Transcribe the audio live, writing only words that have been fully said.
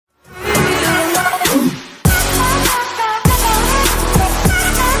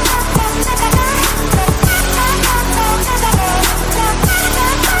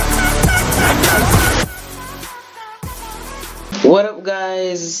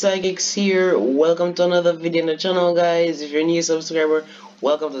Psychics here. Welcome to another video on the channel, guys. If you're a new subscriber,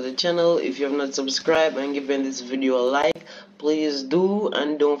 welcome to the channel. If you have not subscribed and given this video a like, please do,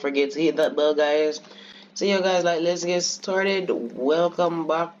 and don't forget to hit that bell, guys. So yeah, guys, let's get started. Welcome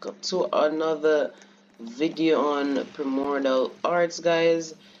back to another video on Primordial Arts,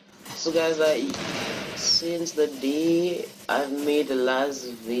 guys. So guys, since the day I've made the last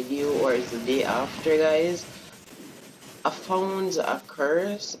video, or it's the day after, guys, I found a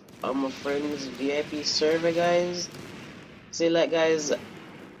curse on my friend's VIP server, guys. Say guys,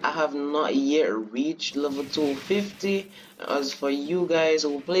 I have not yet reached level 250. As for you guys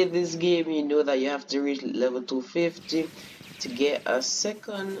who play this game, you know that you have to reach level 250 to get a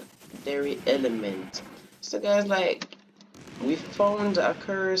secondary element. So guys, we found a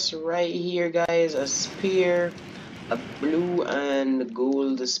curse right here, guys. A spear, a blue and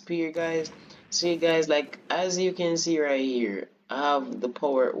gold spear, guys. See, guys, as you can see right here, I have the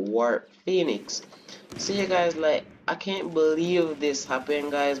power warp phoenix. See, guys, I can't believe this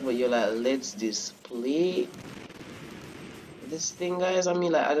happened, guys, but you're let's display this thing, guys. I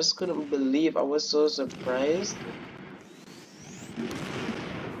mean, I just couldn't believe. I was so surprised.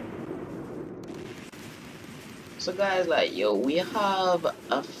 So guys, yo, we have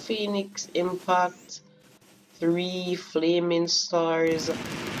a phoenix impact, 3 flaming stars,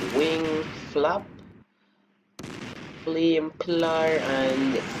 wing flap, flame pillar,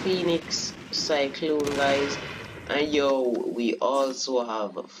 and phoenix cyclone, guys. And yo, we also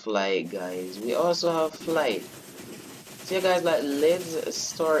have flight, guys. We also have flight. So yeah, guys, let's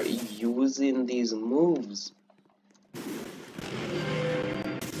start using these moves.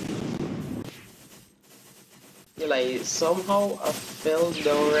 Yeah, somehow I fell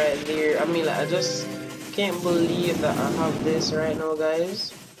down right there. I mean, I just can't believe that I have this right now,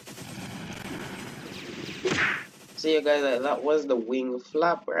 guys. So yeah, guys, that was the wing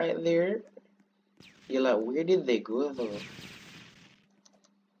flap right there. You're where did they go though?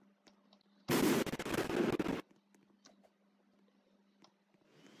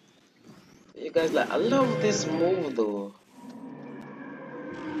 You guys, I love this move though.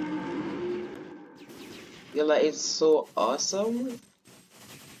 You're it's so awesome.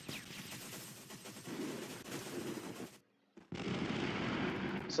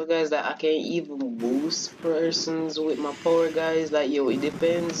 So guys, I can even boost persons with my power, guys. Yo, it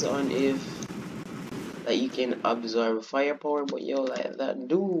depends on if you can absorb firepower, but yo, that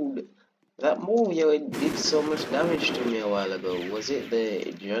dude, that move, yo, it did so much damage to me a while ago. Was it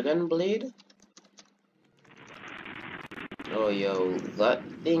the dragon blade? Oh yo, that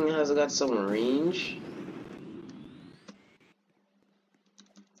thing has got some range.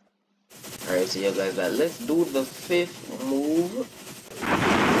 Alright, so yeah, guys, let's do the 5th move.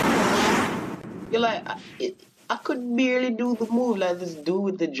 You're I could barely do the move like this dude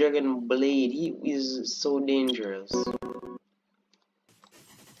with the dragon blade. He is so dangerous.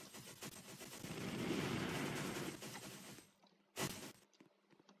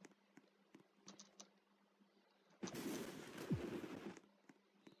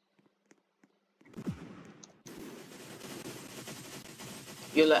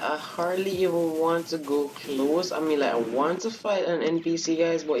 You're I hardly even want to go close. I mean, I want to fight an NPC,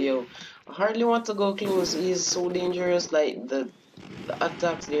 guys, but yo, I hardly want to go close. He's so dangerous. The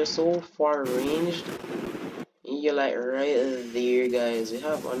attacks, they're so far ranged. You're right there, guys. We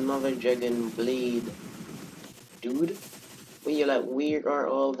have another dragon blade, dude. But you're where are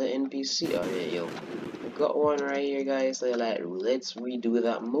all the NPC? Oh yeah, yo, we got one right here, guys. So let's redo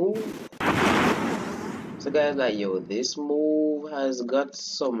that move. So guys, yo, this move has got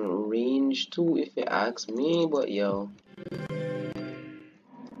some range too, if you ask me, but yo.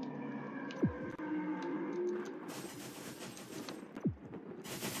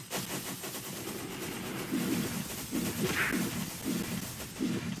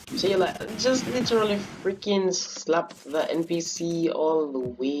 So you just literally freaking slap the NPC all the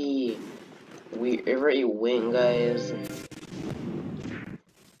way, wherever it went, guys.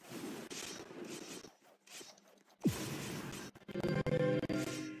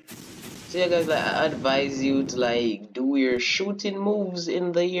 So yeah, guys, I advise you to do your shooting moves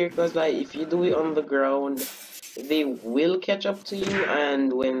in the air, cause if you do it on the ground, they will catch up to you,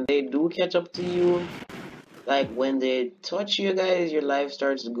 and when they do catch up to you, when they touch you, guys, your life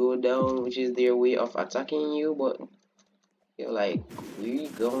starts to go down, which is their way of attacking you. But you're where you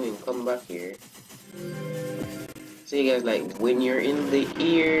going? Come back here. So you guys, when you're in the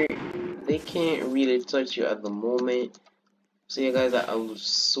air, they can't really touch you at the moment. So you guys, I will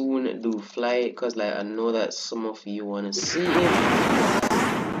soon do flight, cause I know that some of you wanna see it.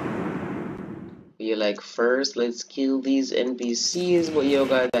 But you're like, first, let's kill these NPCs. But yo,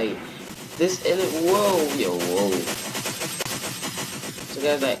 guys, like, this whoa, yo, whoa. So,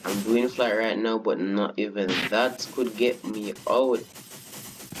 guys, like, I'm doing flight right now, but not even that could get me out.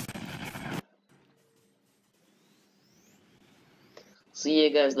 So yeah,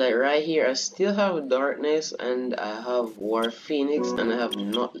 guys, like right here, I still have darkness and I have war phoenix, and I have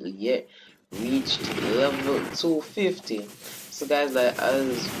not yet reached level 250. So guys, like,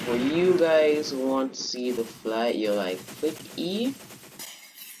 as for you guys who want to see the flight, you're like, click E.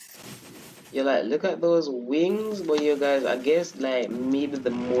 You're like, look at those wings. But you guys, I guess like maybe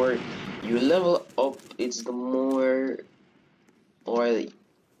the more you level up, it's the more, or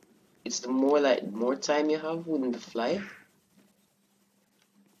it's the more like more time you have within the flight.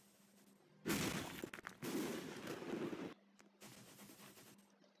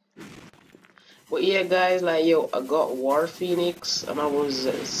 But yeah, guys, like, yo, I got War Phoenix and I was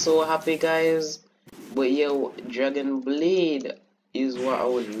so happy, guys. But yo, Dragon Blade is what I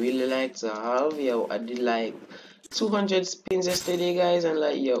would really like to have. Yo, I did like 200 spins yesterday, guys, and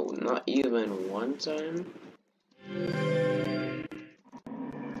like, yo, not even one time.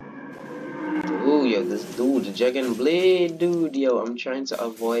 Oh, yo, this dude, the Dragon Blade, dude, yo, I'm trying to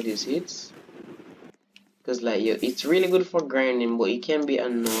avoid his hits. Cause like, yo, it's really good for grinding, but it can be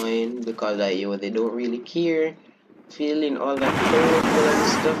annoying because like, yo, they don't really care. Feeling all that powerful and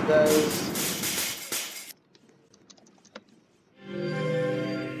stuff, guys.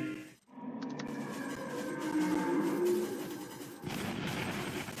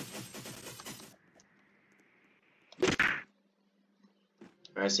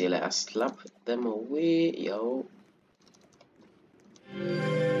 I say like I slap them away, yo.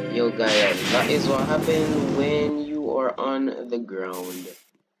 Yo, guys, that is what happens when you are on the ground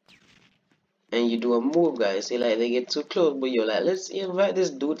and you do a move, guys. Say like they get too close, but you're like, let's invite this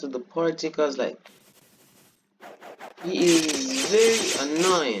dude to the party, cause like he is very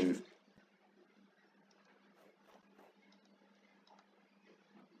annoying.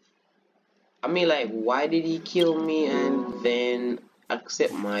 I mean, like, why did he kill me and then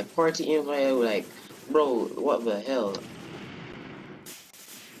accept my party invite? Like, bro, what the hell?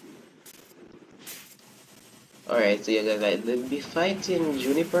 Alright, so you guys, like, they'll be fighting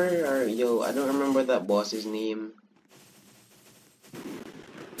Juniper, or yo, I don't remember that boss's name.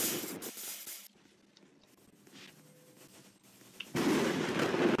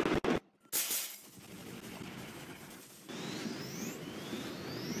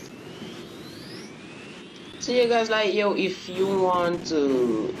 So you guys, like, yo, if you want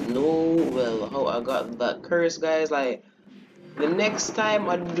to know, well, how I got that curse, guys, like, the next time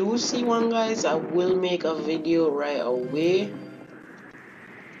I do see one, guys, I will make a video right away.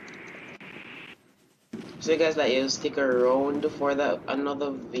 So you guys, like, yo, stick around for that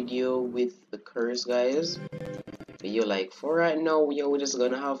another video with the curse, guys. But yo, like, for right now, yo, we're just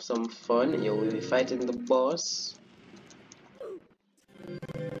gonna have some fun. Yo, we'll be fighting the boss.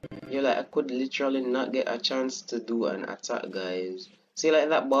 Yo, like, I could literally not get a chance to do an attack, guys. See, like,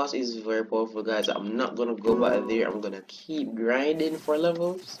 that boss is very powerful, guys. I'm not gonna go back there. I'm gonna keep grinding for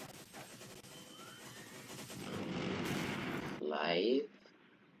levels. Life.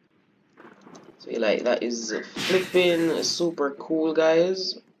 So, like, that is flipping super cool,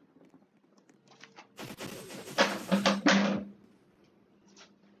 guys.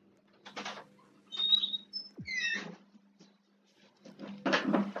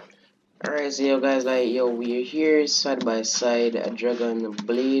 Alright, so yo, guys, like, yo, we're here side by side, a dragon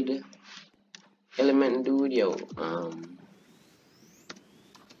blade element dude, yo.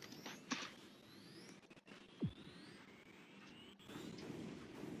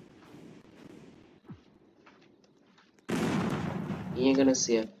 You ain't gonna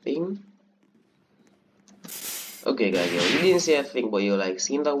see a thing. Okay, guys, yo, you didn't see a thing, but yo, like,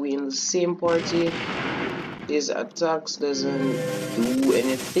 seeing that we in the same party, his attacks doesn't do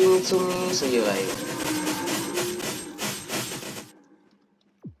anything to me, so you're like,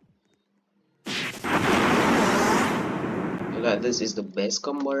 this is the best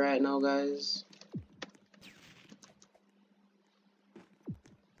combo right now, guys.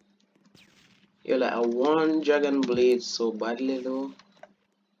 You're like, I want Dragon Blade so badly though.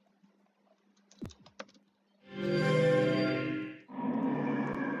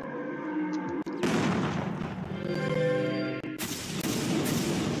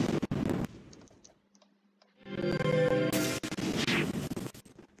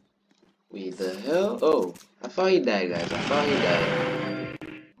 Wait, the hell? Oh, I thought he died, guys. I thought he died.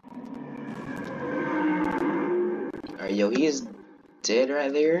 Alright, yo, he's dead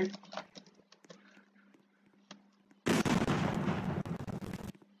right there.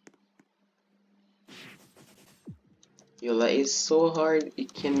 like it's so hard.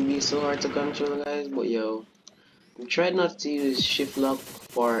 It can be so hard to control, guys. But yo, try not to use shift lock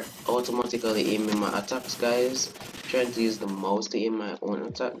for automatically aiming my attacks, guys. Try to use the mouse to aim my own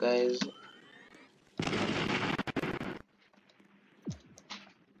attack, guys.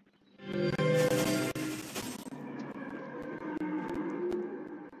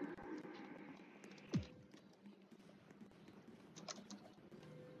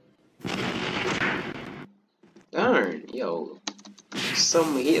 Darn, yo,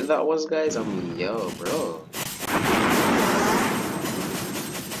 some hit that was, guys. I mean, yo, bro.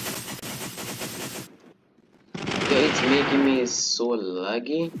 Yo, it's making me so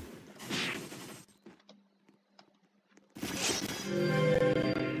laggy.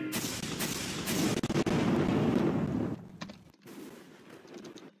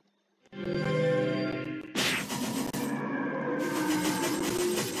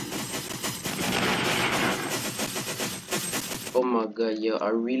 Oh my god, yo, I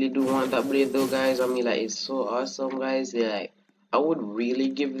really do want that blade though, guys. I mean, like, it's so awesome, guys. Yeah, like, I would really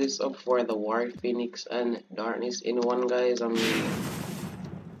give this up for the War Phoenix and Darkness in one, guys. I mean,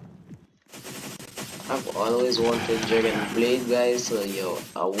 I've always wanted Dragon Blade, guys, so yo,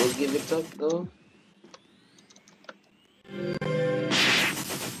 I would give it up though.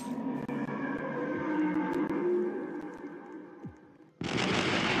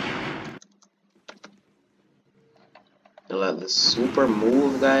 And like the super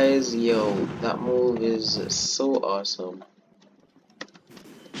move, guys, yo, that move is so awesome.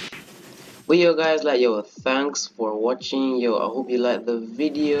 But yo, guys, like, yo, thanks for watching. Yo, I hope you liked the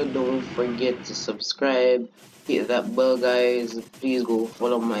video. Don't forget to subscribe, hit that bell, guys. Please go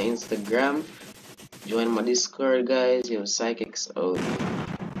follow my Instagram, join my Discord, guys. Yo, Psychics out.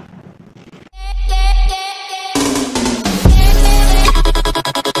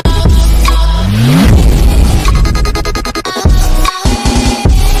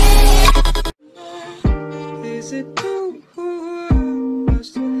 Is it